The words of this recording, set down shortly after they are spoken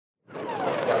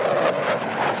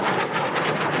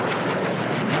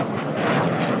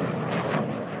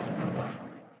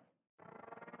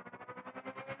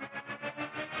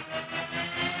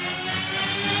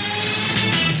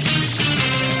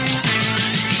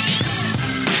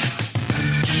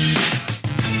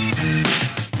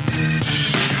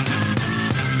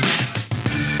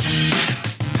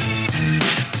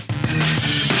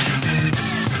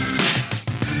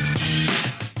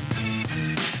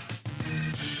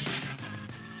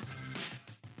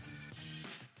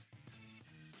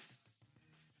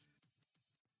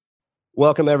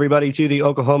Welcome, everybody, to the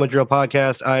Oklahoma Drill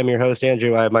Podcast. I am your host,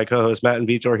 Andrew. I have my co-host, Matt and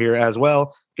Vitor here as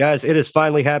well. Guys, it has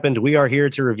finally happened. We are here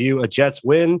to review a Jets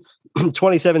win,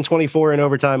 27-24 in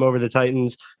overtime over the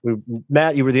Titans.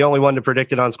 Matt, you were the only one to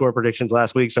predict it on score predictions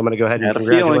last week, so I'm going to go ahead and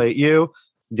congratulate you.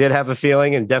 Did have a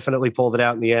feeling and definitely pulled it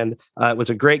out in the end. It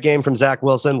was a great game from Zach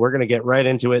Wilson. We're going to get right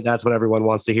into it. That's what everyone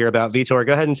wants to hear about. Vitor,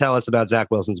 go ahead and tell us about Zach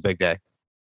Wilson's big day.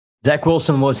 Zach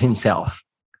Wilson was himself,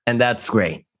 and that's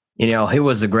great. You know, he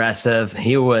was aggressive,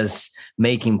 he was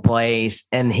making plays,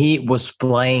 and he was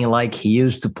playing like he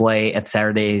used to play at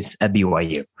Saturdays at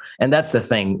BYU. And that's the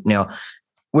thing, you know,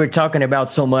 we're talking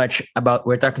so much about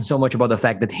the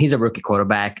fact that he's a rookie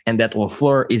quarterback and that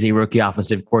LaFleur is a rookie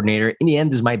offensive coordinator. In the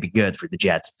end, this might be good for the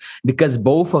Jets because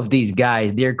both of these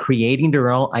guys, they're creating their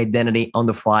own identity on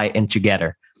the fly and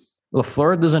together.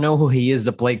 LaFleur doesn't know who he is,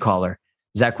 the play caller.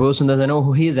 Zach Wilson doesn't know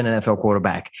who he is, an NFL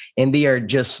quarterback. And they are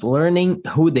just learning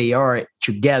who they are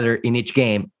together in each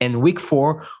game. And week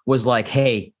 4 was like,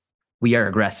 hey, we are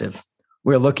aggressive.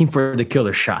 We're looking for the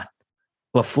killer shot.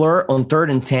 LaFleur on 3rd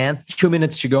and 10, 2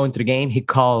 minutes to go into the game, he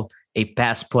called a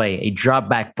pass play, a drop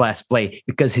back pass play,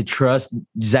 because he trusts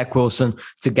Zach Wilson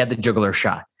to get the jugular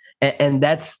shot. And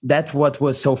that's what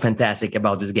was so fantastic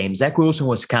about this game. Zach Wilson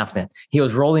was confident. He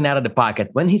was rolling out of the pocket.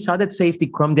 When he saw that safety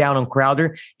come down on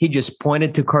Crowder, he just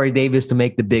pointed to Corey Davis to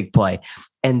make the big play.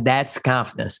 And that's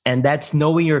confidence. And that's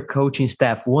knowing your coaching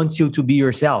staff wants you to be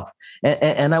yourself.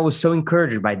 And I was so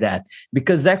encouraged by that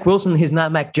because Zach Wilson, he's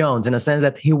not Mac Jones in a sense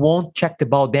that he won't check the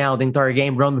ball down the entire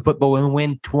game, run the football, and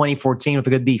win 2014 with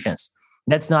a good defense.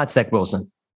 That's not Zach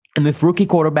Wilson. And with rookie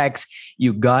quarterbacks,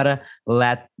 you gotta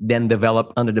let them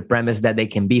develop under the premise that they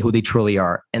can be who they truly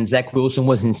are. And Zach Wilson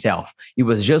was himself. He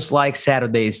was just like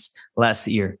Saturdays last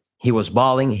year. He was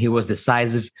balling. He was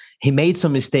decisive. He made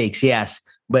some mistakes, yes,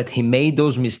 but he made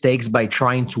those mistakes by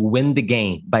trying to win the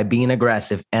game, by being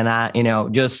aggressive. And I,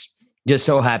 just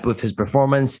so happy with his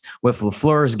performance, with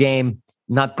LaFleur's game.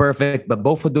 Not perfect, but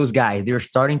both of those guys, they're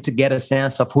starting to get a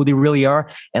sense of who they really are,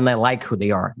 and I like who they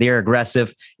are. They're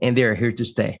aggressive, and they're here to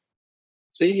stay.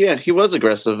 See, yeah, he was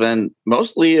aggressive, and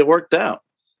mostly it worked out.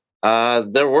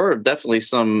 There were definitely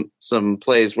some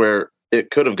plays where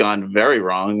it could have gone very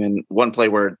wrong, and one play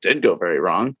where it did go very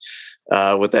wrong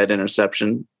with that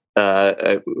interception.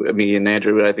 Me and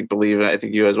Andrew, I think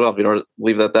you as well, if you don't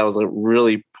believe that was a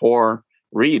really poor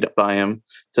read by him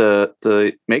to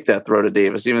make that throw to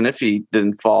Davis, even if he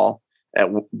didn't fall. At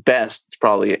best, it's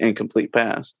probably an incomplete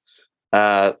pass.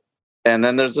 And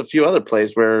then there's a few other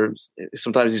plays where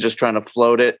sometimes he's just trying to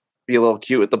float it, be a little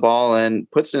cute with the ball, and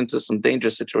puts it into some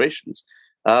dangerous situations.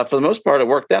 For the most part, it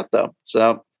worked out though.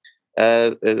 So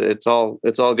it's all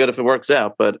good if it works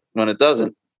out, but when it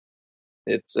doesn't,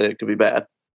 it could be bad.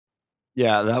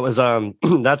 Yeah, that was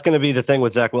that's going to be the thing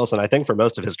with Zach Wilson, I think, for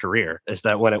most of his career, is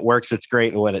that when it works, it's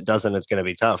great, and when it doesn't, it's going to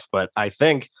be tough. But I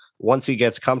think once he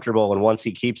gets comfortable and once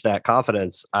he keeps that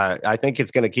confidence, I think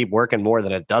it's going to keep working more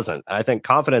than it doesn't. I think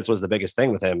confidence was the biggest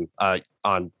thing with him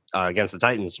against the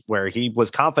Titans, where he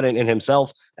was confident in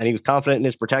himself, and he was confident in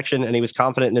his protection, and he was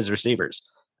confident in his receivers.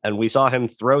 And we saw him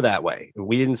throw that way.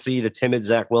 We didn't see the timid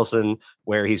Zach Wilson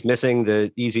where he's missing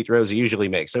the easy throws he usually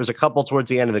makes. There's a couple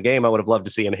towards the end of the game I would have loved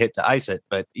to see him hit to ice it.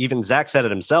 But even Zach said it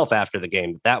himself after the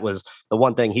game. That was the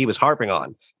one thing he was harping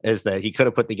on, is that he could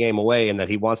have put the game away and that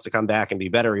he wants to come back and be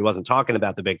better. He wasn't talking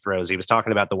about the big throws. He was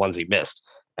talking about the ones he missed.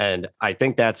 And I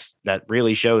think that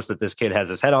really shows that this kid has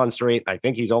his head on straight. I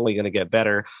think he's only going to get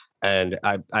better. And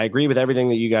I agree with everything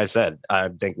that you guys said. I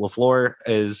think LaFleur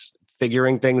is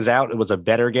figuring things out. It was a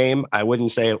better game. I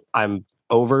wouldn't say I'm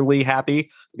overly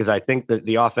happy because I think that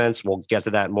the offense, we'll get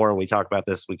to that more when we talk about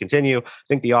this. We continue. I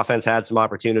think the offense had some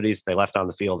opportunities they left on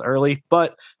the field early,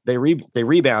 but they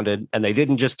rebounded, and they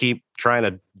didn't just keep trying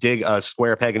to dig a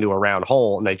square peg into a round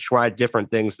hole, and they tried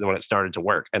different things when it started to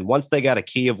work. And once they got a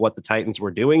key of what the Titans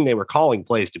were doing, they were calling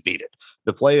plays to beat it.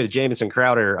 The play of Jamison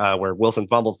Crowder, where Wilson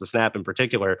fumbles the snap in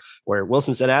particular, where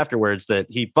Wilson said afterwards that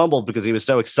he fumbled because he was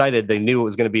so excited they knew it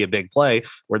was going to be a big play,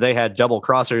 where they had double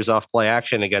crossers off play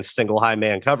action against single high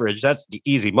man coverage. That's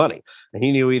easy money. And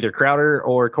he knew either Crowder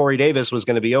or Corey Davis was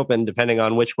going to be open depending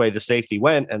on which way the safety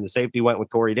went, and the safety went with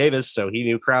Corey Davis, so he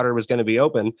knew Crowder was going to be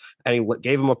open, and he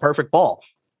gave him a perfect ball.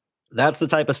 That's the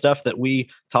type of stuff that we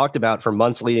talked about for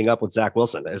months leading up with Zach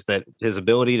Wilson, is that his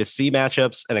ability to see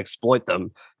matchups and exploit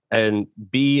them and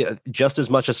be just as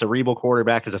much a cerebral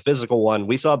quarterback as a physical one.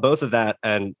 We saw both of that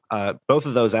and both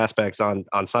of those aspects on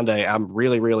Sunday. I'm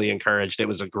really, really encouraged. It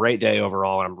was a great day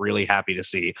overall. I'm really happy to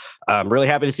see. I'm really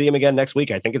happy to see him again next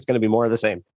week. I think it's going to be more of the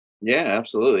same. Yeah,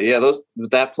 absolutely. Yeah,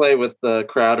 that play with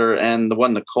Crowder and the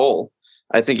one to Cole,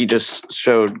 I think he just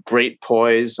showed great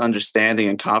poise, understanding,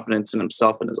 and confidence in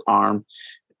himself and his arm.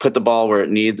 Put the ball where it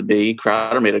needed to be.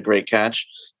 Crowder made a great catch.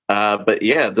 But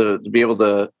yeah, to be able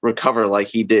to recover like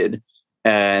he did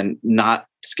and not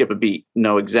skip a beat,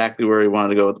 know exactly where he wanted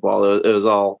to go with the ball. It was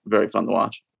all very fun to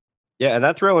watch. Yeah, and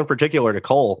that throw in particular to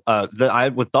Cole, I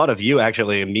would thought of you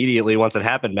actually immediately once it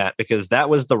happened, Matt, because that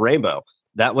was the rainbow.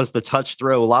 That was the touch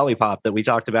throw lollipop that we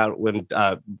talked about when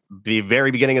the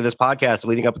very beginning of this podcast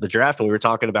leading up to the draft when we were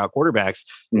talking about quarterbacks,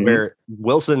 where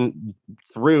Wilson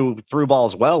threw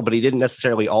balls well, but he didn't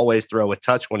necessarily always throw with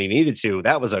touch when he needed to.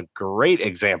 That was a great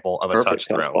example of a touch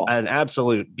throw, an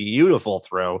absolute beautiful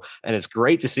throw. And it's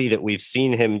great to see that we've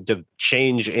seen him to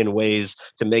change in ways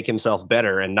to make himself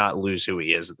better and not lose who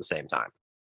he is at the same time.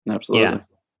 Absolutely. Yeah.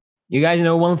 You guys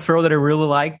know one throw that I really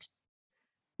liked?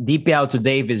 Deep out to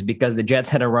Davis, because the Jets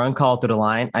had a run call to the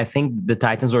line. I think the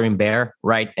Titans were in bear,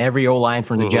 right? Every O-line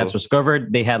from the Jets was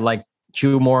covered. They had like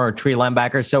 2 more or 3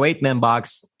 linebackers. So 8-man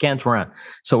box, can't run.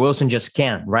 So Wilson just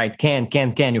can, right? Can.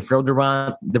 You throw the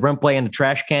run play in the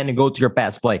trash can and go to your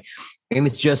pass play. And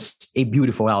it's just a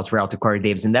beautiful out route to Corey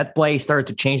Davis. And that play started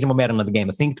to change the momentum of the game.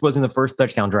 I think it was in the first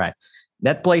touchdown drive.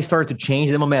 That play started to change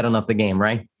the momentum of the game,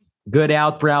 right? Good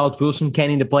out route, Wilson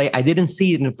can in the play. I didn't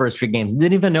see it in the first 3 games.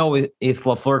 Didn't even know if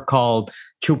LaFleur called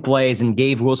 2 plays and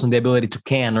gave Wilson the ability to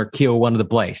can or kill one of the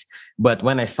plays. But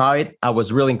when I saw it, I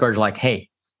was really encouraged, like, hey,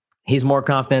 he's more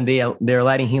confident. They're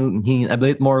letting him a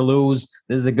bit more loose.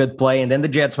 This is a good play. And then the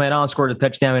Jets went on, scored a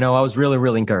touchdown. I was really,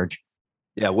 really encouraged.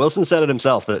 Yeah, Wilson said it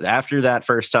himself that after that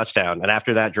first touchdown and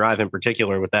after that drive in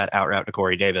particular with that out route to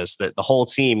Corey Davis, that the whole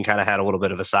team kind of had a little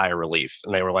bit of a sigh of relief.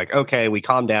 And they were like, okay, we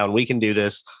calmed down. We can do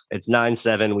this. It's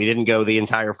 9-7. We didn't go the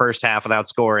entire first half without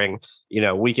scoring.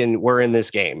 We're in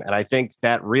this game. And I think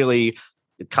that really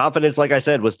confidence, like I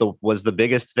said, was the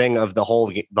biggest thing of the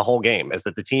whole game, is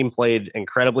that the team played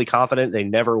incredibly confident. They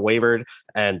never wavered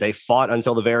and they fought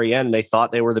until the very end. They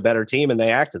thought they were the better team and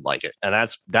they acted like it. And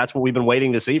that's what we've been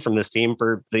waiting to see from this team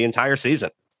for the entire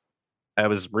season. It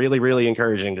was really, really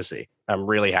encouraging to see. I'm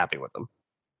really happy with them.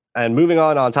 And moving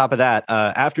on top of that,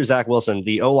 after Zach Wilson,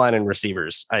 the O-line and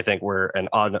receivers, I think, were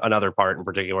another part in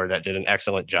particular that did an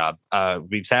excellent job.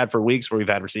 We've had for weeks where we've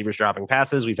had receivers dropping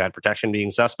passes. We've had protection being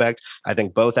suspect. I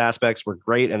think both aspects were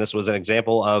great. And this was an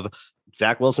example of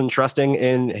Zach Wilson trusting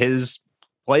in his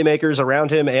playmakers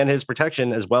around him and his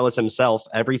protection as well as himself.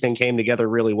 Everything came together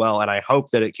really well. And I hope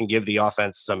that it can give the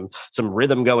offense some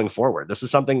rhythm going forward. This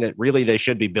is something that really they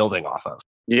should be building off of.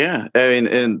 Yeah, I mean,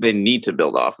 and they need to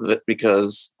build off of it,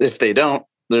 because if they don't,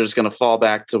 they're just going to fall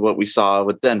back to what we saw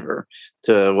with Denver,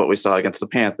 to what we saw against the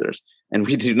Panthers. And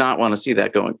we do not want to see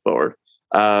that going forward.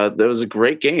 There was a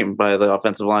great game by the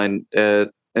offensive line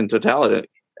in totality,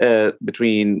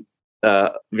 between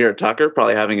Vera Tucker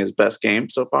probably having his best game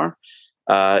so far.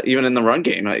 Even in the run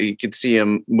game, you could see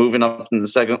him moving up in the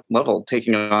second level,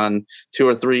 taking on 2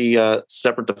 or 3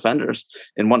 separate defenders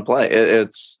in one play.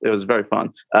 It was very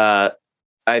fun.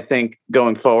 I think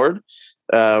going forward,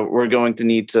 we're going to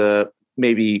need to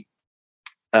maybe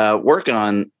work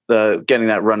on getting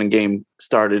that running game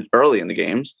started early in the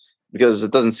games, because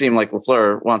it doesn't seem like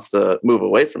LaFleur wants to move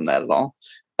away from that at all.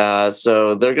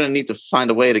 So they're going to need to find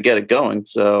a way to get it going,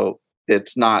 so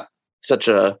it's not such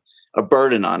a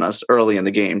burden on us early in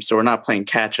the game, so we're not playing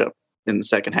catch up in the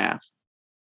second half.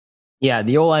 Yeah,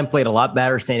 the O-line played a lot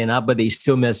better standing up, but they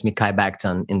still miss Mekhi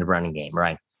Becton in the running game,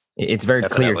 right? It's very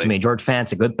clear to me. George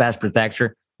Fant's a good pass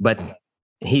protector, but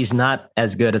he's not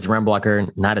as good as a run blocker,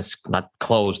 not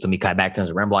close to Mekhi Becton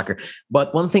as a run blocker.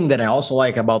 But one thing that I also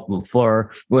like about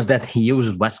LaFleur was that he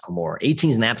used Wesco more.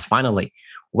 18 snaps finally.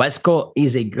 Wesco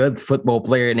is a good football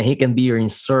player, and he can be your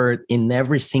insert in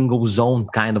every single zone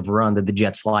kind of run that the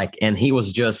Jets like. And he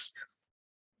was just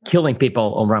killing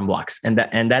people on run blocks, and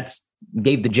that's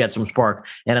gave the Jets some spark.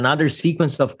 And another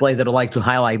sequence of plays that I'd like to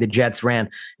highlight the Jets ran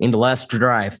in the last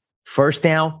drive. First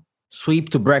down, sweep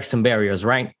to Braxton Berrios,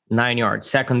 right? 9 yards.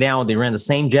 Second down, they ran the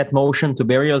same jet motion to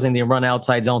Berrios, and they run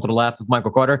outside zone to the left of Michael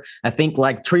Carter. I think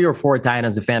like 3 or 4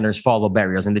 Titans defenders follow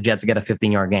Berrios, and the Jets get a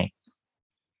 15-yard gain.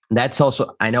 That's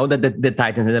also, I know that the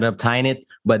Titans ended up tying it,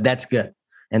 but that's good.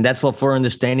 And that's LaFleur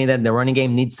understanding that the running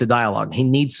game needs to dialogue. He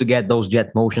needs to get those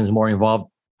jet motions more involved.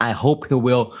 I hope he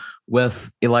will with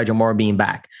Elijah Moore being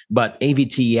back. But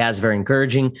AVT is very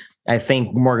encouraging. I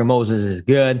think Morgan Moses is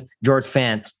good. George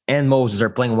Fant and Moses are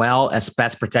playing well as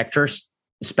pass protectors,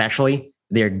 especially.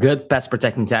 They're good pass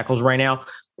protecting tackles right now.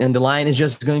 And the line is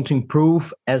just going to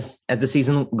improve as the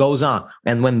season goes on.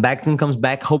 And when Becton comes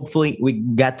back, hopefully we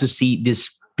got to see this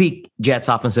peak Jets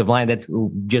offensive line that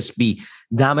will just be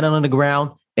dominant on the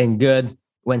ground and good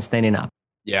when standing up.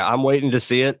 Yeah, I'm waiting to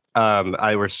see it.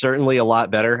 I was certainly a lot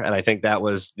better, and I think that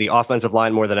was the offensive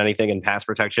line more than anything in pass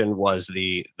protection was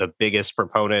the biggest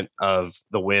proponent of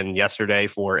the win yesterday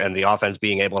and the offense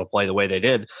being able to play the way they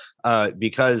did,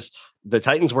 because the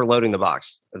Titans were loading the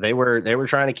box. They were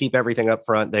trying to keep everything up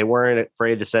front. They weren't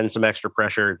afraid to send some extra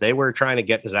pressure. They were trying to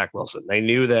get to Zach Wilson. They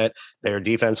knew that their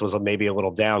defense was maybe a little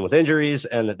down with injuries,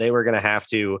 and that they were going to have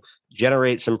to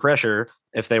generate some pressure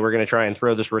if they were going to try and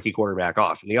throw this rookie quarterback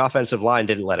off. And the offensive line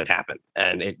didn't let it happen.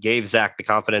 And it gave Zach the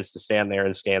confidence to stand there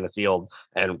and scan the field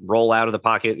and roll out of the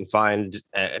pocket and find,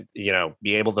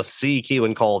 be able to see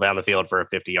Keelan Cole down the field for a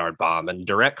 50-yard bomb and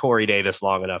direct Corey Davis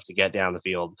long enough to get down the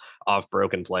field off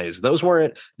broken plays. Those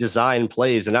weren't design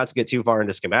plays, and not to get too far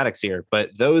into schematics here,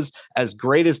 but those, as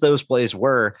great as those plays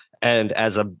were, and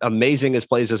as amazing as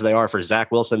plays as they are for Zach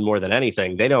Wilson more than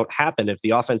anything, they don't happen if the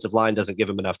offensive line doesn't give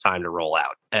him enough time to roll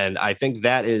out. And I think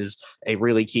that is a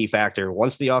really key factor.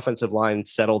 Once the offensive line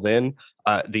settled in,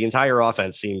 the entire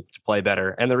offense seemed to play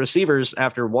better. And the receivers,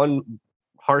 after one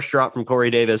harsh drop from Corey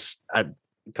Davis,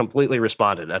 completely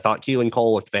responded. I thought Keelan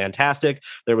Cole looked fantastic.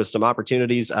 There was some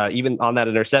opportunities, even on that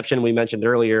interception we mentioned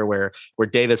earlier, where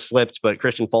Davis slipped, but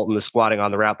Christian Fulton was squatting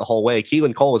on the route the whole way.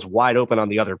 Keelan Cole was wide open on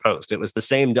the other post. It was the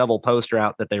same double post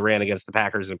route that they ran against the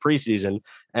Packers in preseason,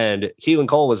 and Keelan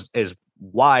Cole is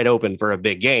wide open for a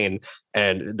big gain,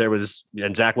 and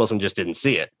Zach Wilson just didn't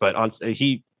see it. But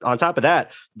on top of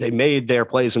that, they made their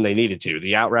plays when they needed to.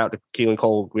 The out route to Keelan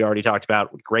Cole, we already talked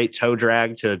about, great toe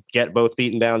drag to get both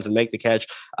feet in bounds and make the catch.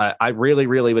 I really,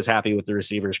 really was happy with the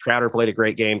receivers. Crowder played a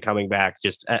great game coming back.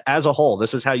 Just as a whole,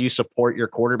 this is how you support your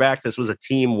quarterback. This was a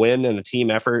team win and a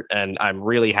team effort, and I'm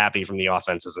really happy from the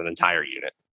offense as an entire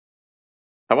unit.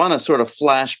 I want to sort of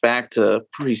flash back to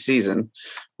preseason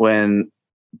when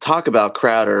talk about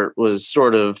Crowder was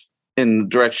sort of in the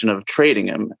direction of trading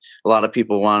him. A lot of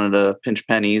people wanted to pinch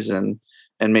pennies and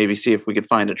maybe see if we could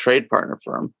find a trade partner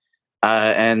for him.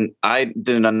 And I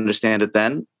didn't understand it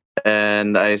then,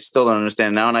 and I still don't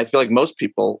understand now. And I feel like most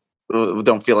people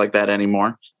don't feel like that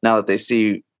anymore now that they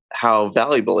see how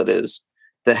valuable it is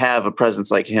to have a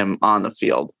presence like him on the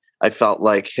field. I felt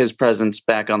like his presence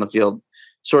back on the field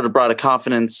sort of brought a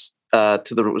confidence to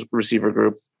the receiver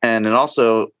group, and it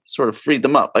also sort of freed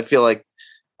them up. I feel like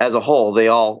as a whole, they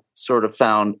all sort of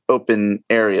found open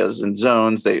areas and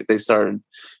zones. They started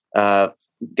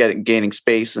gaining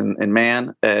space and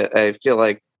man. I feel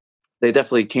like they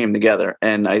definitely came together,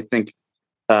 and I think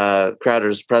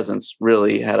Crowder's presence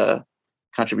really had a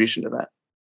contribution to that.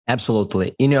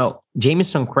 Absolutely.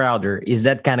 Jamison Crowder is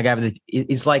that kind of guy that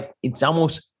it's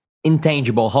almost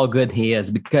intangible how good he is,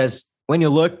 because when you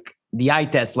look, the eye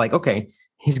test, like, okay,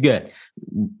 he's good.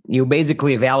 You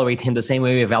basically evaluate him the same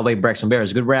way you evaluate Braxton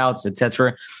Berrios, good routes,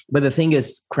 etc. But the thing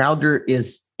is, Crowder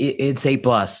it's A+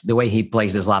 the way he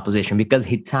plays this slot position, because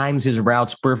he times his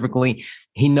routes perfectly.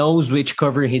 He knows which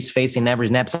cover he's facing every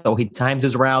snap, so he times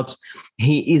his routes.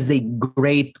 He is a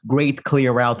great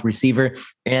clear route receiver,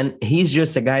 and he's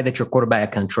just a guy that your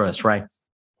quarterback can trust, right?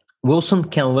 Wilson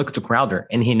can look to Crowder,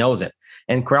 and he knows it.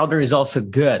 And Crowder is also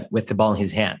good with the ball in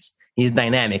his hands. He's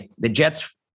dynamic. The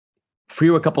Jets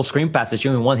threw a couple screen passes,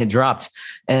 only one he dropped,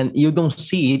 and you don't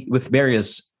see it with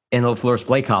Berrios and LaFleur's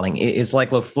play calling. It's like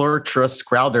LaFleur trusts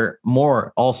Crowder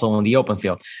more also on the open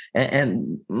field,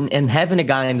 and having a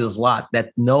guy in the slot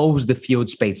that knows the field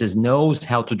spaces, knows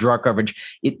how to draw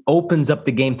coverage, it opens up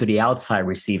the game to the outside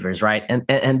receivers, right?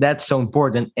 And that's so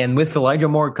important. And with Elijah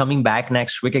Moore coming back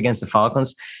next week against the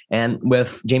Falcons, and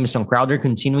with Jamison Crowder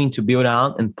continuing to build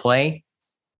out and play,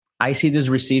 I see this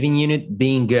receiving unit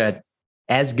being good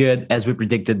as we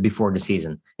predicted before the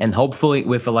season, and hopefully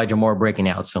with Elijah Moore breaking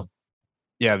out. So,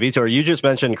 yeah, Vitor, you just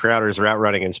mentioned Crowder's route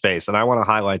running in space, and I want to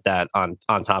highlight that on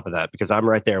top of that, because I'm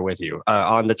right there with you.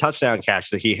 On the touchdown catch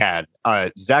that he had,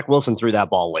 Zach Wilson threw that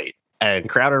ball late, and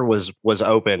Crowder was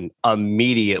open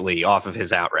immediately off of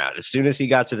his out route. As soon as he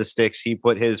got to the sticks, he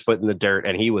put his foot in the dirt,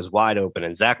 and he was wide open.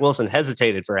 And Zach Wilson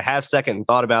hesitated for a half second and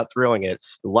thought about throwing it.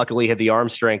 Luckily, had the arm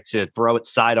strength to throw it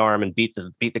sidearm and beat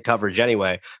the coverage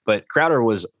anyway. But Crowder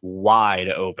was wide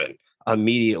open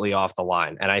immediately off the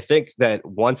line. And I think that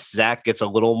once Zach gets a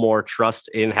little more trust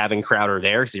in having Crowder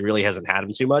there, because he really hasn't had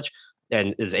him too much,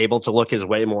 and is able to look his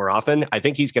way more often, I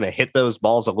think he's going to hit those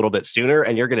balls a little bit sooner,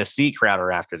 and you're going to see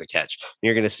Crowder after the catch.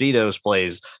 You're going to see those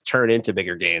plays turn into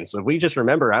bigger gains. So if we just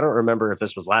remember, I don't remember if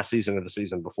this was last season or the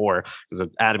season before, because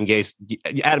Adam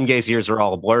Gase years are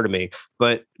all a blur to me,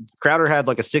 but Crowder had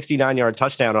like a 69-yard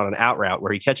touchdown on an out route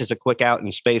where he catches a quick out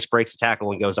in space, breaks a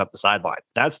tackle, and goes up the sideline.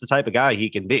 That's the type of guy he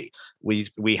can be.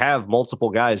 We have multiple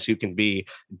guys who can be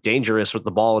dangerous with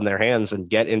the ball in their hands and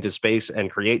get into space and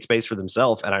create space for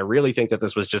themselves. And I really think think that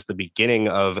this was just the beginning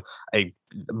of a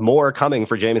more coming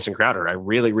for Jamison Crowder. I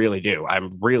really, really do.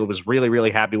 Was really,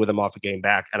 really happy with him off a game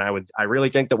back. And I really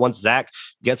think that once Zach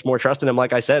gets more trust in him,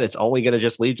 like I said, it's only going to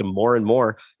just lead to more and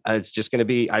more. It's just going to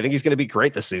be, I think he's going to be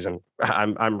great this season.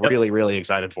 I'm really, really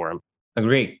excited for him.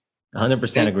 Agreed.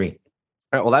 100% agree.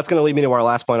 All right, well, that's going to lead me to our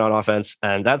last point on offense,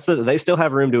 and they still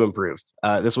have room to improve.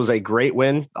 This was a great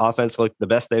win. Offense looked the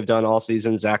best they've done all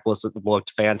season. Zach Wilson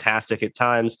looked fantastic at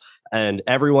times, and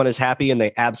everyone is happy, and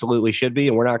they absolutely should be,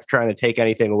 and we're not trying to take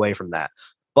anything away from that.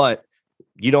 But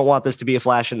you don't want this to be a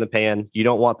flash in the pan. You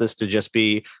don't want this to just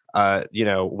be,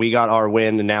 we got our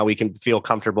win, and now we can feel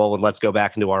comfortable, and let's go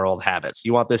back into our old habits.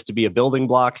 You want this to be a building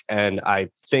block, and I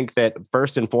think that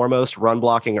first and foremost, run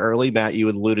blocking early. Matt, you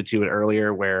alluded to it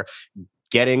earlier, where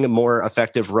getting more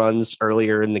effective runs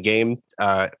earlier in the game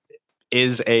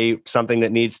is something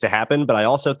that needs to happen. But I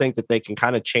also think that they can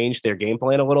kind of change their game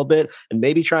plan a little bit and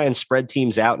maybe try and spread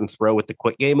teams out and throw with the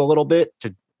quick game a little bit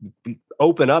to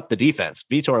open up the defense.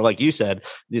 Vitor, like you said,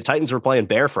 the Titans were playing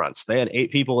bare fronts. They had 8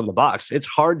 people in the box. It's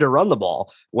hard to run the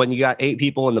ball when you got 8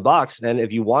 people in the box. And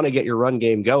if you want to get your run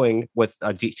game going with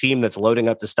a team that's loading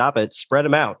up to stop it, spread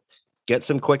them out. Get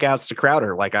some quick outs to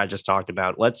Crowder, like I just talked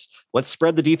about. Let's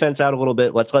spread the defense out a little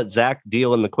bit. Let's let Zach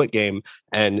deal in the quick game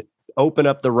and open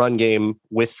up the run game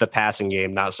with the passing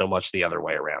game, not so much the other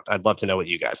way around. I'd love to know what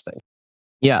you guys think.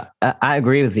 Yeah, I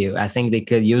agree with you. I think they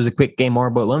could use a quick game more.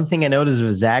 But one thing I noticed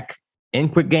with Zach in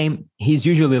quick game, he's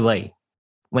usually late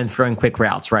when throwing quick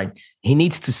routes, right? He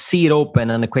needs to see it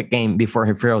open on a quick game before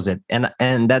he throws it.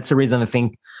 And that's the reason I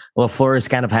think LaFleur is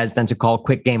kind of hesitant to call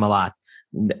quick game a lot.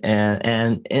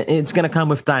 And it's going to come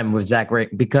with time with Zach, right?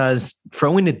 Because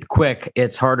throwing it quick,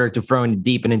 it's harder to throw in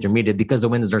deep and intermediate because the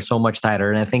windows are so much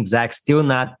tighter. And I think Zach's still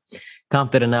not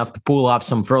confident enough to pull off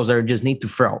some throws that just need to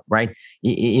throw, right?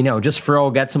 Just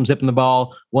throw, get some zip in the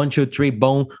ball, 1, 2, 3,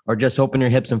 boom, or just open your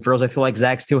hips and throws. I feel like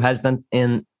Zach still hesitant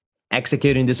in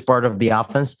executing this part of the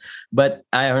offense, but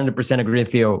I 100% agree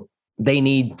with you. They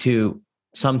need to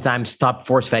sometimes stop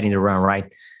force feeding the run,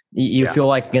 right? You feel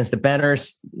like against the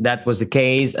Panthers, that was the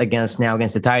case. Against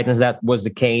the Titans, that was the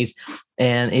case.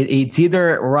 And it's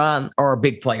either run or a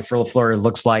big play for LaFleur, it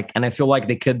looks like. And I feel like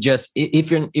they could just, if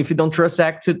you don't trust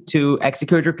Zach to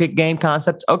execute your kick game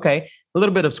concepts, okay, a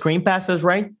little bit of screen passes,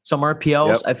 right? Some RPLs.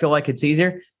 Yep. I feel like it's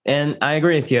easier. And I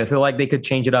agree with you. I feel like they could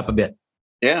change it up a bit.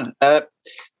 Yeah. The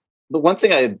one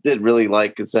thing I did really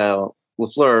like is how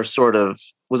LaFleur sort of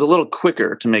was a little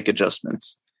quicker to make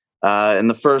adjustments. In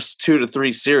the first 2 to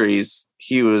 3 series,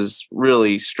 he was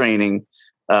really straining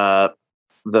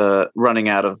the running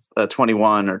out of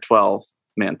 21 or 12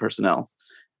 man personnel,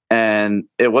 and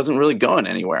it wasn't really going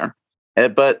anywhere.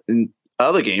 But in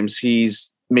other games,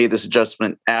 he's made this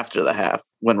adjustment after the half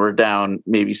when we're down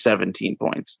maybe 17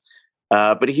 points.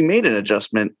 But he made an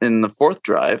adjustment in the 4th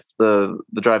drive, the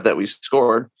drive that we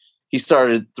scored. He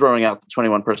started throwing out the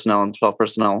 21 personnel and 12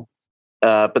 personnel,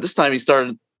 but this time he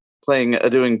started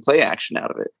doing play action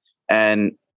out of it.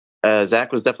 And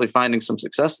Zach was definitely finding some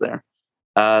success there.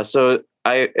 So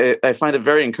I find it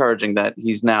very encouraging that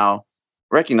he's now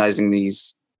recognizing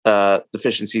these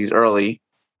deficiencies early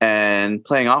and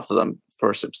playing off of them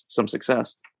for some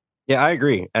success. Yeah, I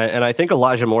agree. And I think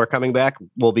Elijah Moore coming back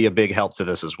will be a big help to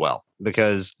this as well,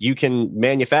 because you can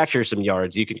manufacture some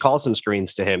yards. You can call some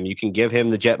screens to him. You can give him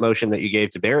the jet motion that you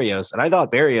gave to Berrios. And I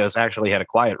thought Berrios actually had a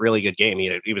quiet, really good game.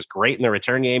 He was great in the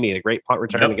return game. He had a great punt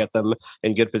return to get them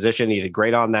in good position. He did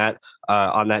great on that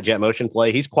jet motion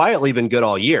play. He's quietly been good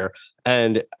all year.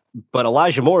 But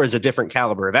Elijah Moore is a different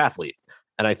caliber of athlete.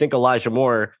 And I think Elijah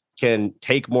Moore can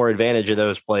take more advantage of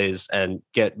those plays and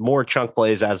get more chunk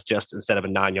plays as just instead of a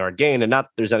 9-yard gain. And not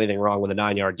that there's anything wrong with a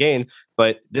 9-yard gain,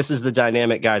 but this is the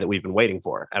dynamic guy that we've been waiting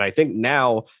for. And I think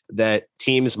now that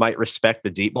teams might respect the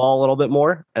deep ball a little bit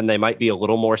more, and they might be a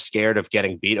little more scared of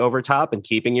getting beat over top and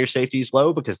keeping your safeties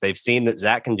low because they've seen that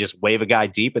Zach can just wave a guy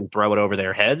deep and throw it over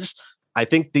their heads. I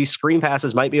think these screen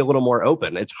passes might be a little more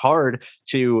open. It's hard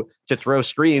to throw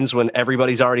screens when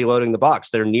everybody's already loading the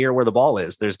box. They're near where the ball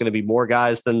is. There's going to be more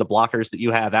guys than the blockers that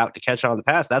you have out to catch on the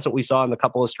pass. That's what we saw in the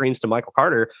couple of screens to Michael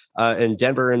Carter in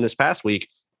Denver in this past week,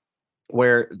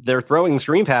 where they're throwing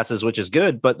screen passes, which is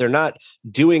good, but they're not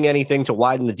doing anything to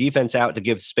widen the defense out to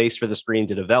give space for the screen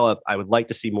to develop. I would like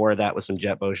to see more of that with some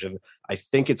jet motion. I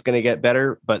think it's going to get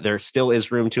better, but there still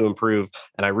is room to improve.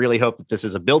 And I really hope that this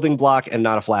is a building block and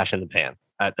not a flash in the pan.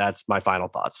 That's my final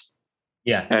thoughts.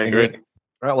 Yeah, I agree.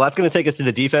 All right, well, that's going to take us to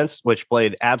the defense, which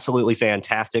played absolutely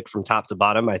fantastic from top to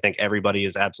bottom. I think everybody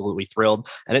is absolutely thrilled.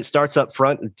 And it starts up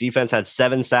front. The defense had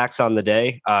 7 sacks on the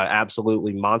day.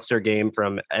 Absolutely monster game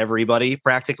from everybody,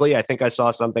 practically. I think I saw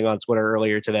something on Twitter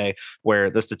earlier today where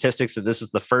the statistics that this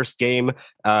is the first game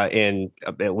in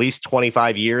at least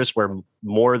 25 years where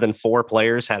more than 4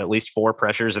 players had at least 4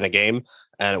 pressures in a game.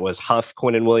 And it was Huff,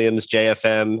 Quinnen Williams,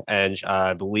 JFM, and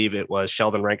I believe it was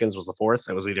Sheldon Rankins was the 4th.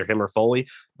 It was either him or Foley.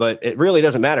 But it really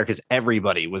doesn't matter because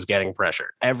everybody was getting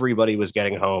pressure. Everybody was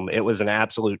getting home. It was an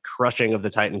absolute crushing of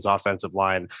the Titans offensive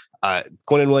line.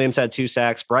 Quinnen Williams had 2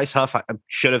 sacks. Bryce Huff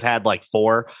should have had like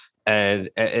 4. And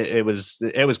it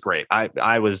was great.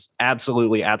 I was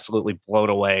absolutely blown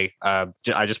away. I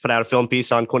just put out a film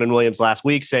piece on Quinnen Williams last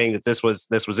week saying that this was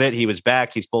it. He was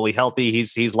back. He's fully healthy.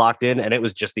 He's locked in, and it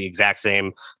was just the exact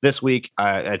same this week.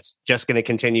 It's just going to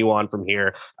continue on from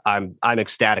here. I'm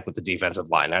ecstatic with the defensive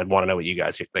line. I want to know what you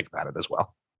guys think about it as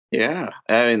well. Yeah,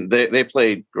 I mean they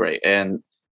played great, and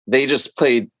they just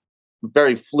played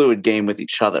very fluid game with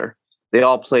each other. They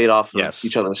all played off of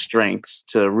each other's strengths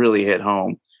to really hit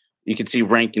home. You could see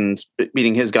Rankins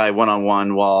beating his guy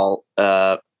one-on-one while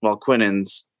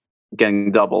Quinnen's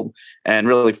getting doubled and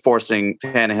really forcing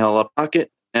Tannehill up pocket.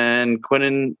 And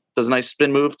Quinnen does a nice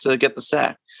spin move to get the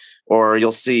sack. Or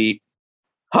you'll see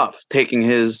Huff taking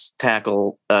his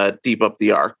tackle deep up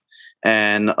the arc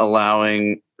and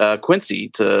allowing Quincy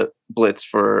to blitz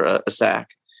for a sack.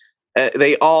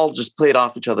 They all just played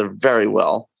off each other very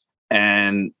well.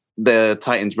 And the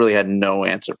Titans really had no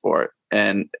answer for it.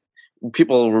 And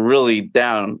people were really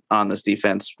down on this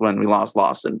defense when we lost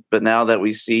Lawson. But now that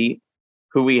we see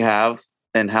who we have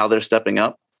and how they're stepping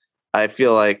up, I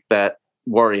feel like that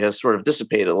worry has sort of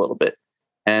dissipated a little bit.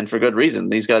 And for good reason.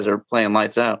 These guys are playing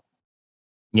lights out.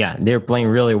 Yeah, they're playing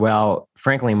really well.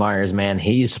 Franklin Myers, man,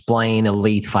 he's playing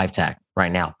elite 5-tech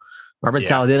right now. Robert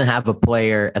Saleh didn't have a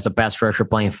player as a pass rusher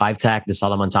playing 5-tech, the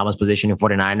Solomon Thomas position in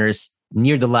 49ers,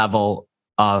 near the level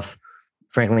of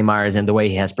Franklin Myers and the way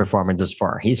he has performed thus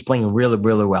far. He's playing really,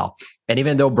 really well. And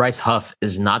even though Bryce Huff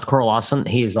is not Carl Lawson,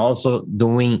 he is also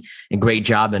doing a great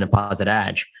job in a positive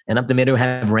edge. And up the middle, we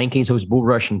have Rankins, who's bull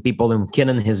rushing people, and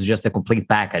McKinnon is just a complete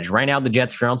package. Right now, the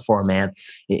Jets front four, man,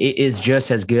 it is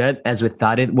just as good as we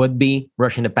thought it would be,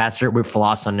 rushing the passer with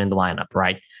Lawson in the lineup,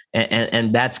 right?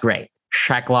 And that's great.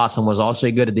 Shaq Lawson was also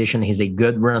a good addition. He's a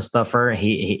good run stuffer.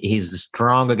 He's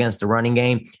strong against the running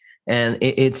game. And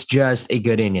it's just a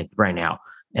good unit right now.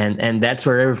 And that's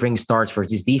where everything starts for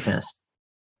this defense,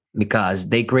 because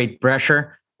they create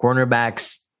pressure.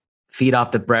 Cornerbacks feed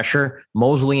off the pressure.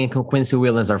 Mosley and Quincy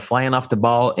Williams are flying off the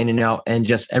ball, and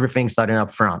just everything starting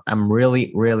up front. I'm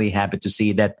really, really happy to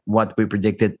see that what we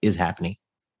predicted is happening.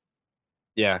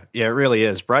 Yeah, it really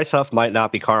is. Bryce Huff might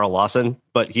not be Carl Lawson,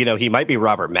 but he might be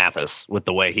Robert Mathis with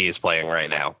the way he is playing right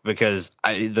now, because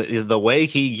the way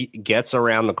he gets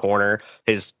around the corner,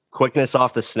 his quickness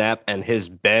off the snap and his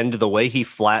bend, the way he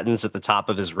flattens at the top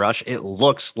of his rush, it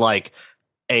looks like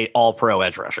a all-pro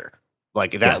edge rusher.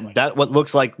 Like that, that what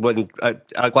looks like when,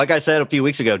 like I said a few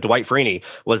weeks ago, Dwight Freeney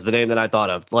was the name that I thought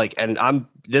of. Like, and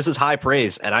this is high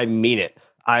praise, and I mean it.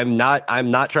 I'm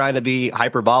not trying to be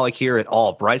hyperbolic here at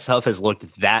all. Bryce Huff has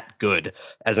looked that good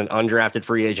as an undrafted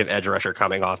free agent edge rusher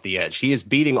coming off the edge. He is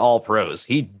beating all pros.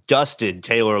 He dusted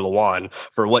Taylor Lewan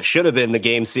for what should have been the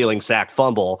game-sealing sack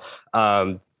fumble.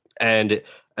 And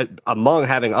among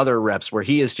having other reps where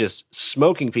he is just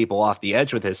smoking people off the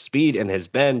edge with his speed and his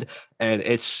bend. And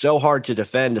it's so hard to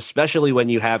defend, especially when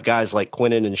you have guys like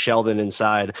Quinnen and Sheldon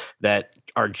inside that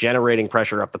are generating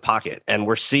pressure up the pocket. And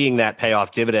we're seeing that pay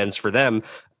off dividends for them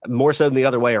more so than the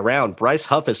other way around. Bryce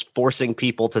Huff is forcing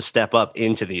people to step up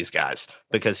into these guys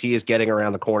because he is getting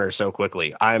around the corner so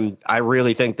quickly. I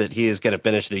really think that he is going to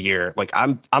finish the year. Like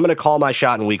I'm going to call my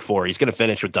shot in week 4. He's going to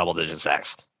finish with double-digit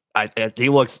sacks. He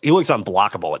looks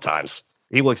unblockable at times.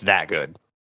 He looks that good.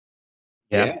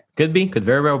 Yeah. Could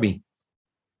very well be.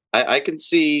 I can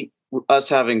see us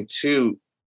having 2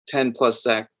 10-plus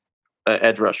sack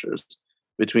edge rushers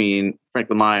between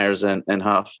Franklin Myers and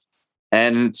Huff.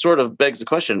 And it sort of begs the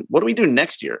question, what do we do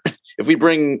next year? If we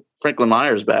bring Franklin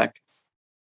Myers back,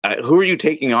 who are you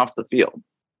taking off the field?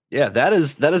 Yeah, that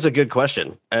is a good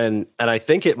question. And I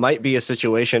think it might be a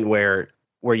situation where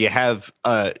you have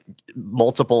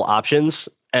multiple options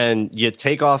and you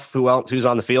take off who's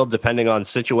on the field depending on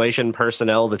situation,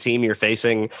 personnel, the team you're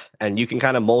facing, and you can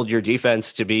kind of mold your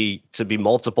defense to be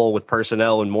multiple with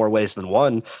personnel in more ways than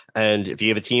one. And if you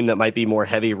have a team that might be more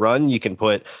heavy run, you can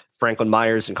put Franklin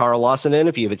Myers and Carl Lawson in.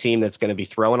 If you have a team that's going to be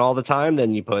throwing all the time,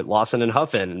 then you put Lawson and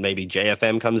Huff in, and maybe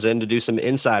JFM comes in to do some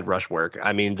inside rush work.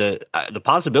 I mean, the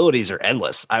possibilities are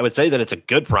endless. I would say that it's a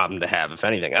good problem to have, if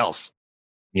anything else.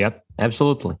 Yep,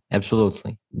 absolutely,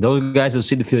 absolutely. Those guys will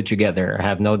see the field together. I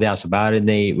have no doubts about it.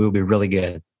 They will be really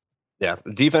good. Yeah,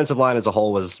 the defensive line as a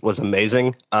whole was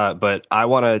amazing. But I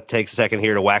want to take a second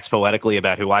here to wax poetically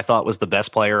about who I thought was the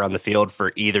best player on the field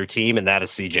for either team, and that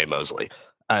is C.J. Mosley.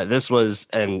 This was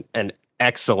an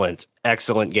excellent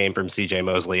game from CJ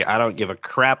Mosley. I don't give a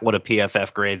crap what a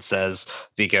PFF grade says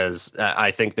because I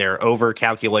think they're over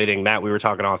calculating. Matt, we were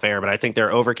talking off air, but I think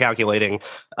they're over calculating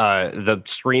the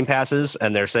screen passes,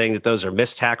 and they're saying that those are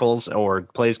missed tackles or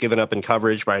plays given up in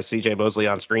coverage by CJ Mosley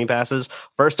on screen passes.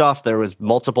 First off, there was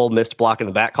multiple missed block in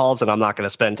the back calls, and I'm not going to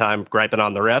spend time griping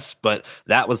on the refs, but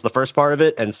that was the first part of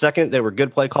it. And second, there were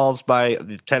good play calls by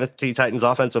the Tennessee Titans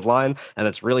offensive line, and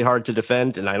it's really hard to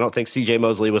defend. And I don't think CJ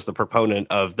Mosley was the proponent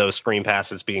of those screen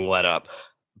passes being let up.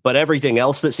 But everything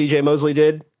else that CJ Mosley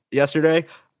did yesterday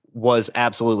was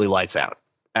absolutely lights out.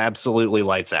 Absolutely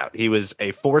lights out. He was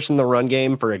a force in the run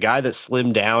game for a guy that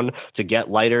slimmed down to get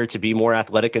lighter, to be more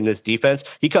athletic in this defense.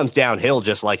 He comes downhill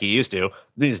just like he used to.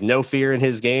 There's no fear in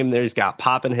his game. There's got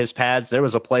pop in his pads. There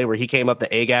was a play where he came up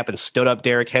the A gap and stood up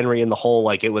Derrick Henry in the hole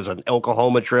like it was an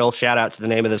Oklahoma drill. Shout out to the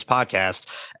name of this podcast.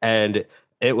 And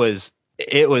it was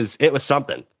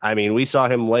something. I mean, we saw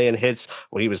him laying hits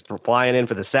when he was flying in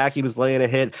for the sack. He was laying a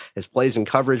hit. His plays and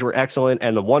coverage were excellent.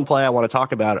 And the one play I want to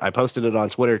talk about, I posted it on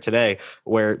Twitter today,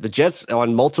 where the Jets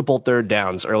on multiple third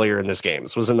downs earlier in this game.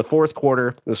 This was in the fourth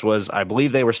quarter. This was, I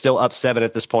believe they were still up 7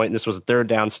 at this point. And this was a third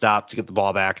down stop to get the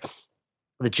ball back.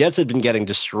 The Jets had been getting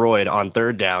destroyed on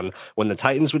third down when the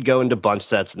Titans would go into bunch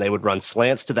sets and they would run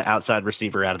slants to the outside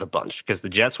receiver out of the bunch because the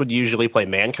Jets would usually play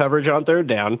man coverage on third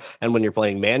down. And when you're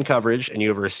playing man coverage and you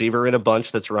have a receiver in a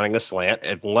bunch that's running a slant,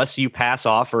 unless you pass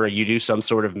off or you do some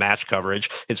sort of match coverage,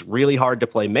 it's really hard to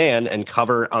play man and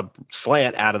cover a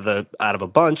slant out of a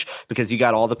bunch because you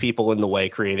got all the people in the way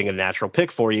creating a natural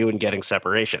pick for you and getting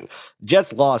separation.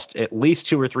 Jets lost at least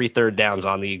 2 or 3 third downs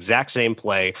on the exact same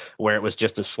play where it was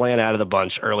just a slant out of the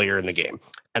bunch earlier in the game.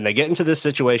 And they get into this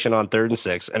situation on 3rd and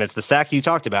 6, and it's the sack you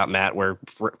talked about, Matt, where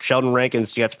Sheldon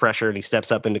Rankins gets pressure and he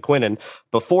steps up into Quinnen.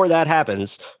 Before that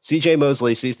happens, CJ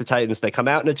Mosley sees the Titans. They come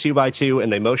out in a 2-by-2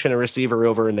 and they motion a receiver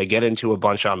over and they get into a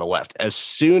bunch on the left. As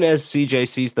soon as CJ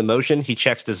sees the motion, he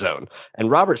checks to zone.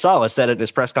 And Robert Saleh said it in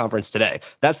his press conference today.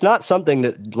 That's not something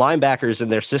that linebackers in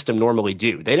their system normally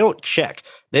do. They don't check.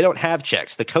 They don't have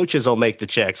checks. The coaches will make the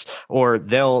checks, or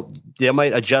they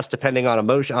might adjust depending on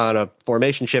a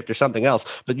formation shift or something else.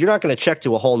 But you're not going to check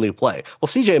to a whole new play. Well,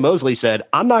 CJ Mosley said,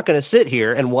 "I'm not going to sit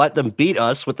here and let them beat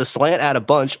us with the slant out of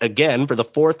bunch again for the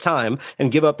 4th time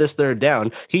and give up this third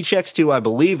down." He checks to, I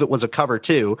believe it was a cover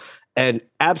 2, and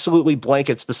absolutely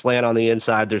blankets the slant on the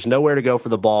inside. There's nowhere to go for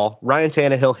the ball. Ryan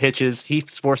Tannehill hitches.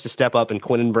 He's forced to step up, and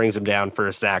Quinnen brings him down for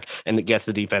a sack, and it gets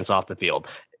the defense off the field.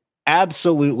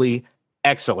 Absolutely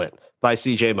excellent by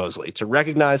CJ Mosley to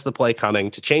recognize the play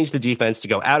coming, to change the defense, to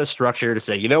go out of structure, to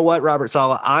say, you know what, Robert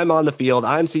Saleh, I'm on the field.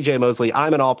 I'm CJ Mosley.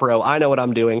 I'm an all-pro. I know what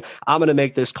I'm doing. I'm going to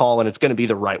make this call, and it's going to be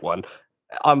the right one.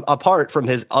 Apart from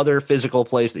his other physical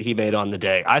plays that he made on the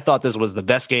day, I thought this was the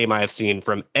best game I have seen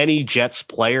from any Jets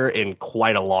player in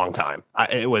quite a long time.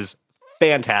 It was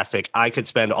fantastic. I could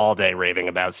spend all day raving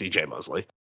about CJ Mosley.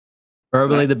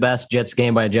 Probably the best Jets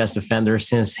game by a Jets defender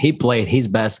since he played his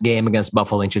best game against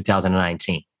Buffalo in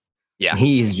 2019. Yeah,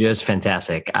 he's just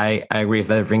fantastic. I agree with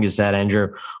everything you said,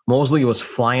 Andrew. Mosley was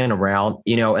flying around,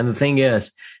 and the thing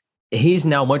is, he's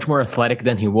now much more athletic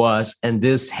than he was, and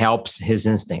this helps his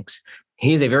instincts.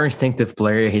 He's a very instinctive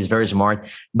player. He's very smart,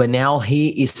 but now he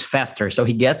is faster. So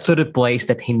he gets to the place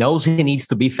that he knows he needs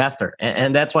to be faster,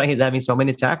 and that's why he's having so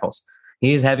many tackles.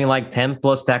 He's having like 10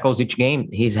 plus tackles each game.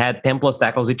 He's had 10 plus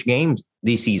tackles each game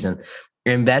this season.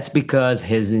 And that's because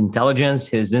his intelligence,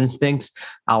 his instincts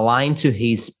aligned to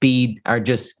his speed are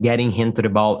just getting him to the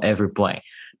ball every play.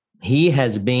 He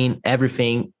has been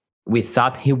everything we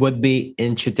thought he would be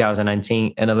in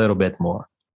 2019 and a little bit more.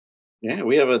 Yeah,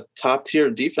 we have a top tier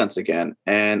defense again.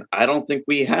 And I don't think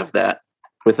we have that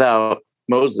without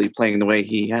Mosley playing the way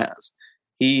he has.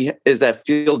 He is that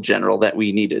field general that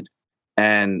we needed.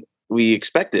 And we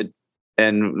expected,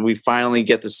 and we finally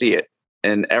get to see it.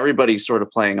 And everybody's sort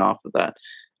of playing off of that.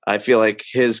 I feel like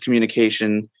his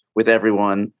communication with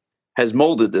everyone has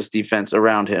molded this defense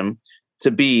around him to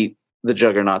be the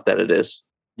juggernaut that it is.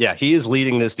 Yeah, he is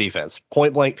leading this defense.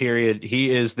 Point blank period.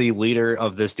 He is the leader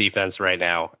of this defense right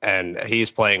now, and he's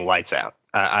playing lights out.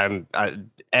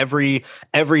 Every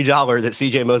dollar that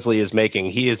CJ Mosley is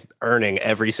making, he is earning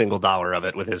every single dollar of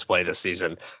it with his play this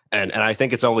season. And I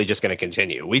think it's only just going to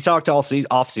continue. We talked all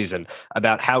off season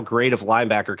about how great of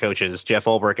linebacker coaches Jeff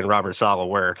Ulbrich and Robert Saleh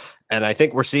were. And I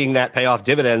think we're seeing that pay off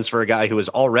dividends for a guy who is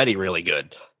already really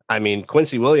good. I mean,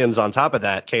 Quincy Williams on top of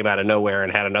that came out of nowhere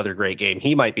and had another great game.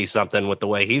 He might be something with the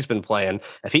way he's been playing.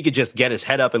 If he could just get his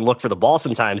head up and look for the ball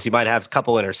sometimes, he might have a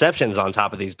couple interceptions on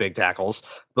top of these big tackles.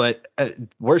 But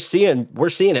we're seeing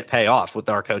it pay off with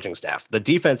our coaching staff. The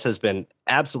defense has been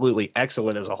absolutely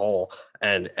excellent as a whole.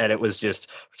 And it was just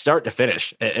start to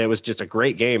finish. It was just a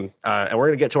great game. And we're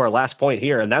going to get to our last point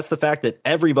here. And that's the fact that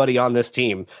everybody on this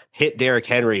team hit Derrick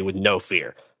Henry with no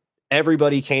fear.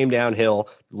 Everybody came downhill,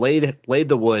 laid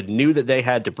the wood, knew that they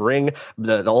had to bring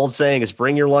the old saying is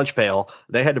bring your lunch pail.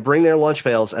 They had to bring their lunch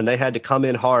pails, and they had to come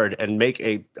in hard and make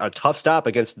a tough stop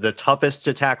against the toughest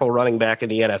to tackle running back in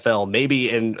the NFL, maybe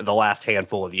in the last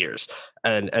handful of years.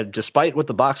 And despite what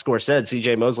the box score said,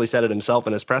 CJ Mosley said it himself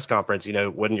in his press conference,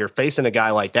 when you're facing a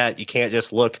guy like that, you can't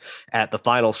just look at the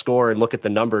final score and look at the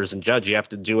numbers and judge. You have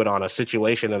to do it on a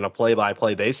situation and a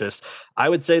play-by-play basis. I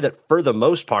would say that for the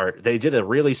most part, they did a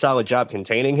really solid job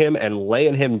containing him and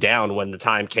laying him down when the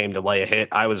time came to lay a hit.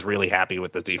 I was really happy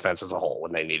with the defense as a whole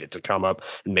when they needed to come up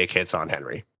and make hits on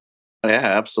Henry.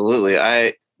 Yeah, absolutely.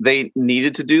 They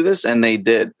needed to do this, and they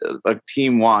did,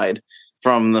 team-wide.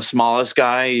 From the smallest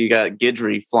guy, you got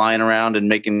Guidry flying around and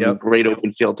making great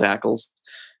open field tackles,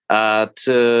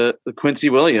 to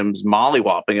Quincy Williams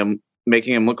mollywopping him,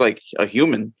 making him look like a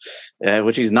human,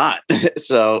 which he's not.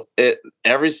 So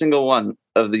every single one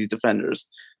of these defenders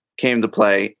came to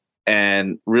play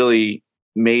and really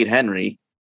made Henry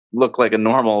look like a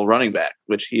normal running back,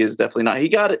 which he is definitely not. He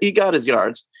got his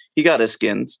yards, he got his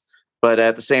skins, but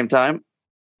at the same time,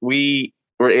 we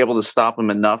were able to stop him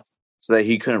enough so that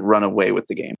he couldn't run away with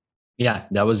the game. Yeah,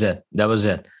 that was it.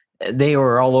 They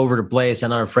were all over the place and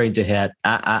not afraid to hit.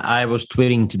 I was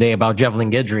tweeting today about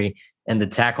Javelin Guidry and the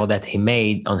tackle that he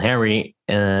made on Henry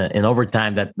in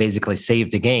overtime that basically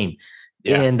saved the game.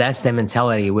 Yeah. And that's the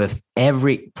mentality with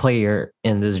every player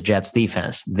in this Jets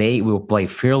defense. They will play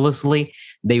fearlessly.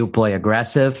 They will play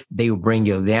aggressive. They will bring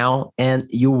you down, and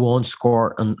you won't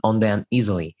score on them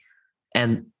easily.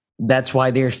 And that's why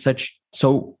that's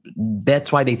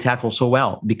why they tackle so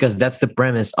well, because that's the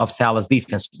premise of Salah's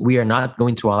defense. We are not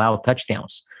going to allow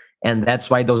touchdowns. And that's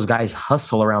why those guys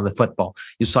hustle around the football.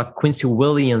 You saw Quincy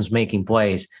Williams making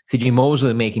plays, CJ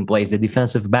Mosley making plays, the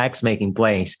defensive backs making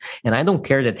plays. And I don't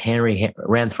care that Henry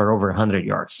ran for over 100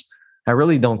 yards. I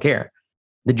really don't care.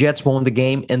 The Jets won the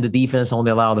game, and the defense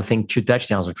only allowed, I think, 2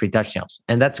 touchdowns or 3 touchdowns.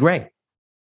 And that's great.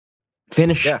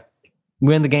 Finish,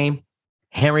 win the game.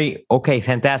 Henry, okay,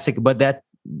 fantastic. But that,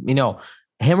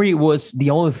 Henry was the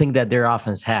only thing that their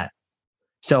offense had.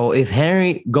 So if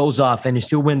Henry goes off and you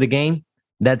still win the game,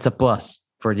 that's a plus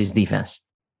for this defense.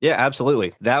 Yeah,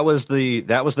 absolutely. That was the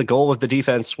goal of the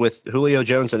defense with Julio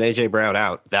Jones and AJ Brown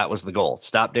out. That was the goal.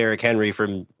 Stop Derrick Henry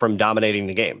from dominating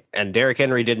the game. And Derrick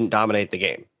Henry didn't dominate the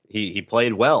game. He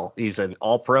played well. He's an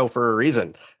all-pro for a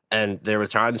reason. And there were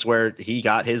times where he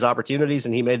got his opportunities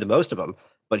and he made the most of them,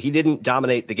 but he didn't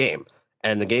dominate the game.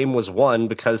 And the game was won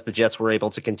because the Jets were able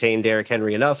to contain Derrick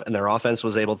Henry enough, and their offense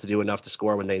was able to do enough to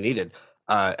score when they needed.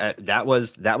 That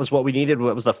was what we needed.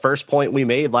 What was the first point we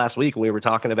made last week when we were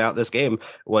talking about this game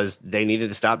was they needed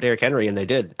to stop Derrick Henry, and they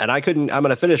did. And I'm going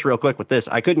to finish real quick with this.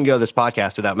 I couldn't go this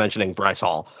podcast without mentioning Bryce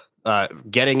Hall.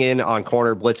 Getting in on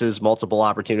corner blitzes, multiple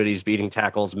opportunities, beating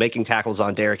tackles, making tackles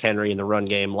on Derrick Henry in the run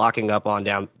game, locking up on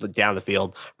down the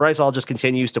field. Bryce Hall just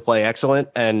continues to play excellent,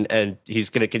 and he's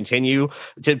going to continue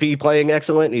to be playing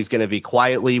excellent. He's going to be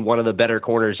quietly one of the better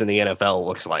corners in the NFL, it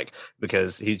looks like,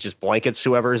 because he just blankets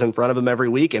whoever's in front of him every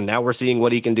week. And now we're seeing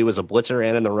what he can do as a blitzer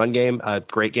and in the run game. A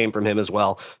great game from him as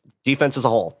well. Defense as a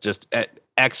whole, just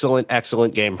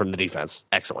excellent game from the defense.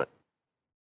 Excellent.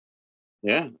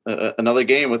 Yeah, another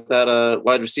game with that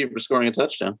wide receiver scoring a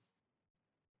touchdown.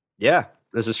 Yeah,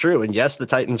 this is true. And yes, the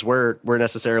Titans were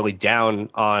necessarily down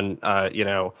on,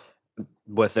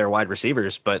 with their wide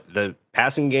receivers, but the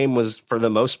passing game was, for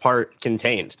the most part,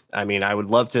 contained. I mean, I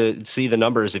would love to see the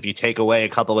numbers if you take away a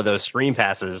couple of those screen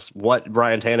passes, what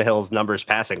Ryan Tannehill's numbers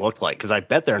passing looked like, because I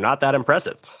bet they're not that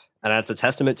impressive. And that's a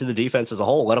testament to the defense as a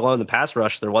whole, let alone the pass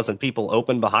rush. There wasn't people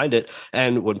open behind it.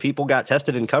 And when people got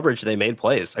tested in coverage, they made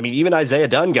plays. I mean, even Isaiah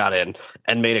Dunn got in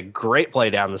and made a great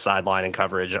play down the sideline in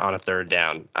coverage on a third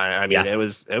down. It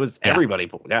was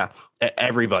everybody. Yeah,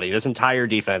 everybody. This entire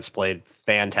defense played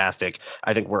fantastic.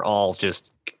 I think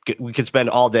we could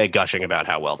spend all day gushing about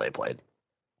how well they played.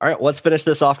 All right, let's finish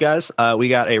this off, guys. We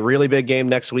got a really big game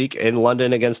next week in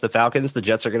London against the Falcons. The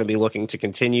Jets are going to be looking to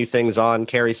continue things on,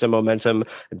 carry some momentum,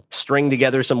 string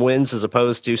together some wins as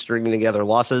opposed to stringing together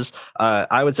losses.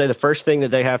 I would say the first thing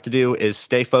that they have to do is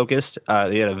stay focused.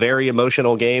 They had a very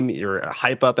emotional game. You're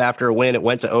hype up after a win. It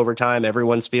went to overtime.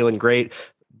 Everyone's feeling great.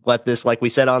 Let this, like we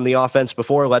said on the offense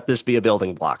before, let this be a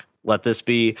building block. Let this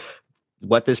be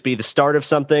let this be the start of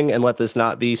something and let this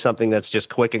not be something that's just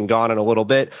quick and gone in a little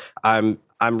bit. I'm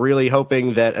really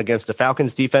hoping that against the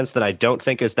Falcons defense that I don't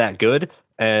think is that good,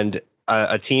 and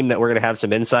a team that we're going to have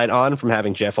some insight on from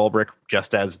having Jeff Ulbrich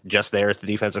just there as the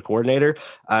defensive coordinator.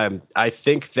 I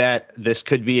think that this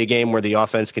could be a game where the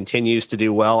offense continues to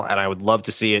do well, and I would love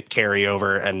to see it carry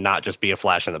over and not just be a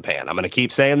flash in the pan. I'm going to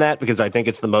keep saying that because I think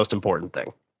it's the most important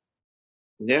thing.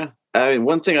 Yeah. I mean,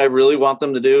 one thing I really want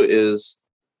them to do is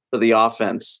for the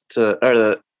offense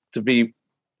to be,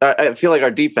 I feel like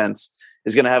our defense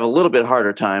is going to have a little bit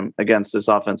harder time against this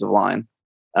offensive line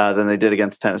than they did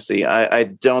against Tennessee. I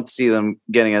don't see them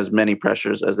getting as many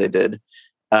pressures as they did.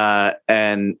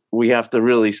 And we have to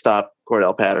really stop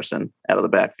Cordell Patterson out of the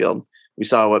backfield. We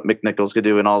saw what McNichols could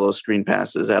do in all those screen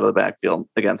passes out of the backfield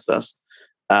against us.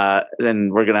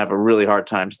 Then we're going to have a really hard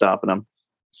time stopping them.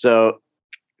 So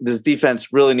this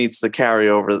defense really needs to carry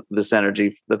over this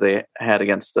energy that they had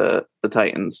against the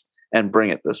Titans and bring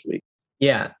it this week.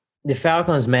 Yeah, the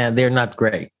Falcons, man, they're not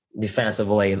great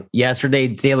defensively.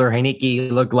 Yesterday, Taylor Heinicke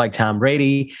looked like Tom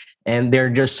Brady, and there are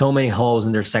just so many holes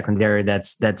in their secondary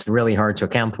that's really hard to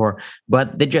account for.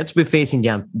 But the Jets will be facing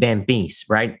Dan Pease,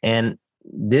 right? And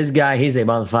this guy, he's a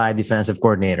bona fide defensive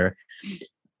coordinator.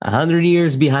 100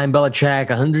 years behind Belichick,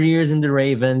 100 years in the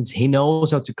Ravens. He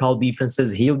knows how to call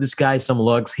defenses. He'll disguise some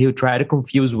looks. He'll try to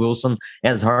confuse Wilson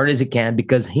as hard as he can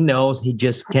because he knows he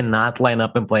just cannot line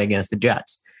up and play against the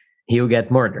Jets. He'll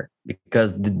get murdered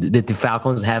because the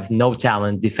Falcons have no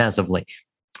talent defensively.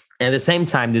 At the same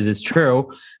time, this is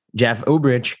true. Jeff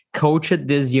Ulbrich coached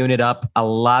this unit up a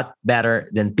lot better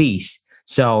than Pease.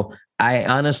 So I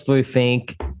honestly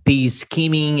think Pease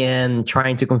scheming and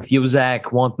trying to confuse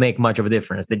Zach won't make much of a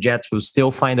difference. The Jets will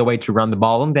still find a way to run the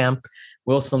ball on them.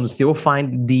 Wilson will still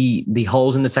find the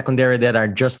holes in the secondary that are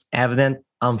just evident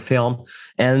on film.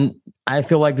 And I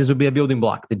feel like this will be a building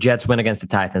block. The Jets win against the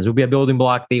Titans. It will be a building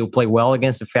block. They will play well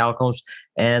against the Falcons,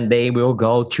 and they will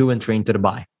go 2-3 into the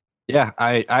bye. Yeah,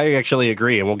 I actually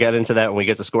agree, and we'll get into that when we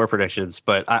get to score predictions.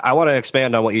 But I want to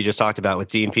expand on what you just talked about with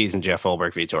Dean Pease and Jeff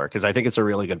Ulbrich, Vitor, because I think it's a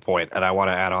really good point, and I want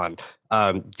to add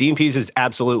on. Dean Pease is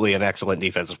absolutely an excellent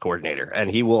defensive coordinator,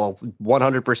 and he will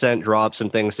 100% draw up some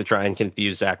things to try and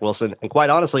confuse Zach Wilson. And quite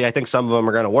honestly, I think some of them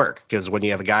are going to work, because when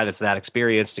you have a guy that's that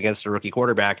experienced against a rookie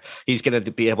quarterback, he's going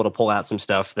to be able to pull out some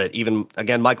stuff that even,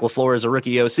 again, Mike LaFleur as a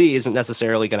rookie OC isn't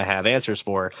necessarily going to have answers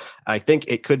for. I think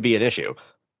it could be an issue.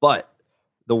 But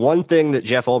the one thing that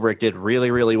Jeff Ulbrich did really,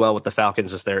 really well with the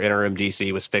Falcons as their interim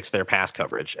DC was fix their pass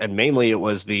coverage. And mainly it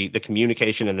was the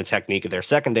communication and the technique of their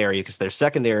secondary, because their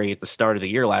secondary at the start of the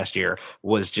year last year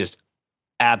was just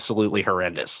absolutely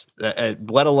horrendous,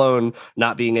 let alone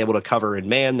not being able to cover in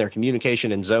man. Their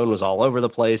communication in zone was all over the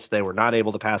place. They were not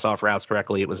able to pass off routes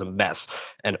correctly. It was a mess.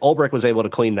 And Ulbrich was able to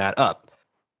clean that up.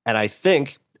 And I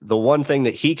think the one thing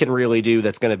that he can really do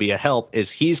that's going to be a help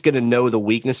is he's going to know the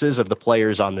weaknesses of the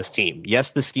players on this team.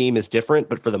 Yes, the scheme is different,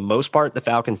 but for the most part, the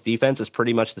Falcons defense is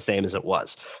pretty much the same as it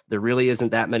was. There really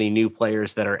isn't that many new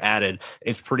players that are added.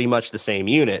 It's pretty much the same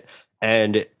unit.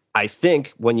 And I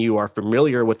think when you are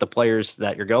familiar with the players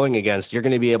that you're going against, you're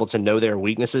going to be able to know their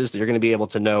weaknesses. You're going to be able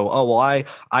to know, oh, well,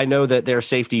 I know that their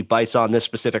safety bites on this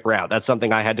specific route. That's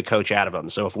something I had to coach out of them.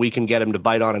 So if we can get him to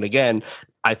bite on it again,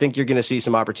 I think you're going to see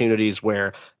some opportunities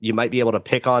where you might be able to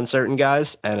pick on certain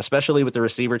guys. And especially with the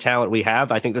receiver talent we have,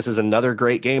 I think this is another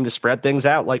great game to spread things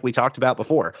out like we talked about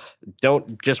before.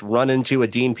 Don't just run into a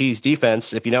Dean Pease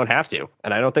defense if you don't have to.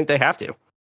 And I don't think they have to.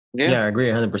 Yeah, I agree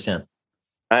 100%.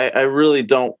 I really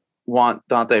don't want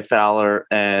Dante Fowler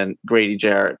and Grady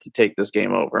Jarrett to take this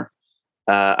game over.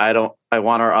 I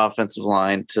want our offensive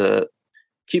line to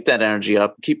keep that energy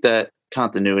up, keep that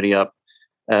continuity up,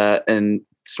 and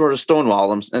sort of stonewall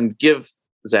them and give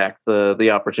Zach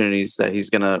the opportunities that he's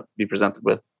going to be presented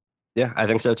with. Yeah, I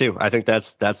think so too. I think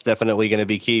that's definitely going to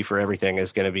be key for everything,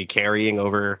 is going to be carrying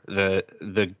over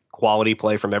the quality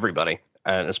play from everybody,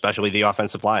 and especially the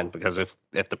offensive line, because if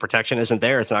the protection isn't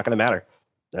there, it's not going to matter.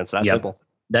 That's that simple.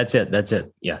 That's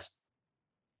it. Yes.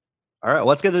 All right,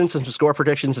 let's get into some score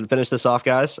predictions and finish this off,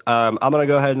 guys. I'm going to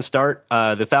go ahead and start.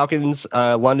 The Falcons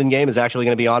London game is actually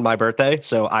going to be on my birthday,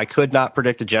 so I could not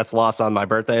predict a Jets loss on my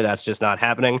birthday. That's just not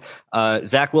happening.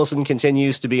 Zach Wilson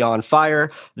continues to be on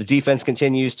fire. The defense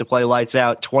continues to play lights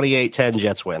out. 28-10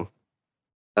 Jets win.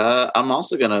 I'm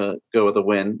also going to go with a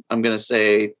win. I'm going to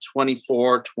say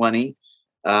 24-20.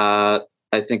 I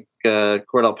think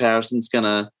Cordell Patterson's going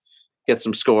to get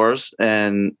some scores,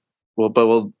 and we'll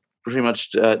pretty much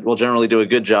we'll generally do a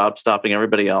good job stopping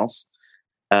everybody else.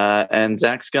 And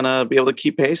Zach's gonna be able to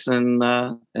keep pace and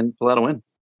pull out a win.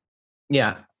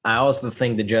 Yeah, I also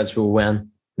think the Jets will win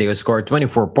They scored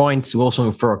 24 points. Wilson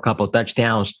will throw a couple of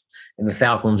touchdowns. And the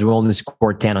Falcons will only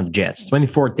score 10 on the Jets.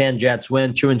 24-10 Jets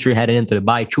win. 2-3 headed into the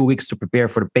bye. 2 weeks to prepare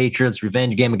for the Patriots.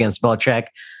 Revenge game against Belichick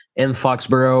in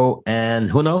Foxborough. And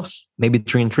who knows? Maybe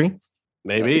 3-3.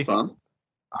 Maybe. All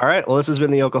right. Well, this has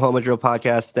been the Oklahoma Drill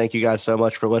Podcast. Thank you guys so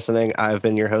much for listening. I've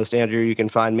been your host, Andrew. You can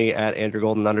find me at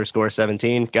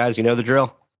AndrewGolden_17. Guys, you know the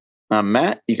drill. I'm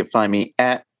Matt. You can find me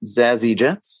at Zazzy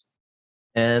Jets.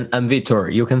 And I'm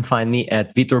Vitor. You can find me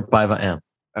at Vitor Paiva M.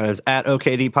 As at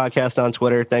OKD Podcast on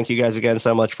Twitter. Thank you guys again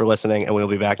so much for listening, and we'll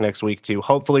be back next week to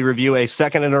hopefully review a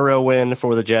second in a row win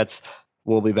for the Jets.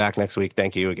 We'll be back next week.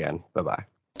 Thank you again. Bye-bye.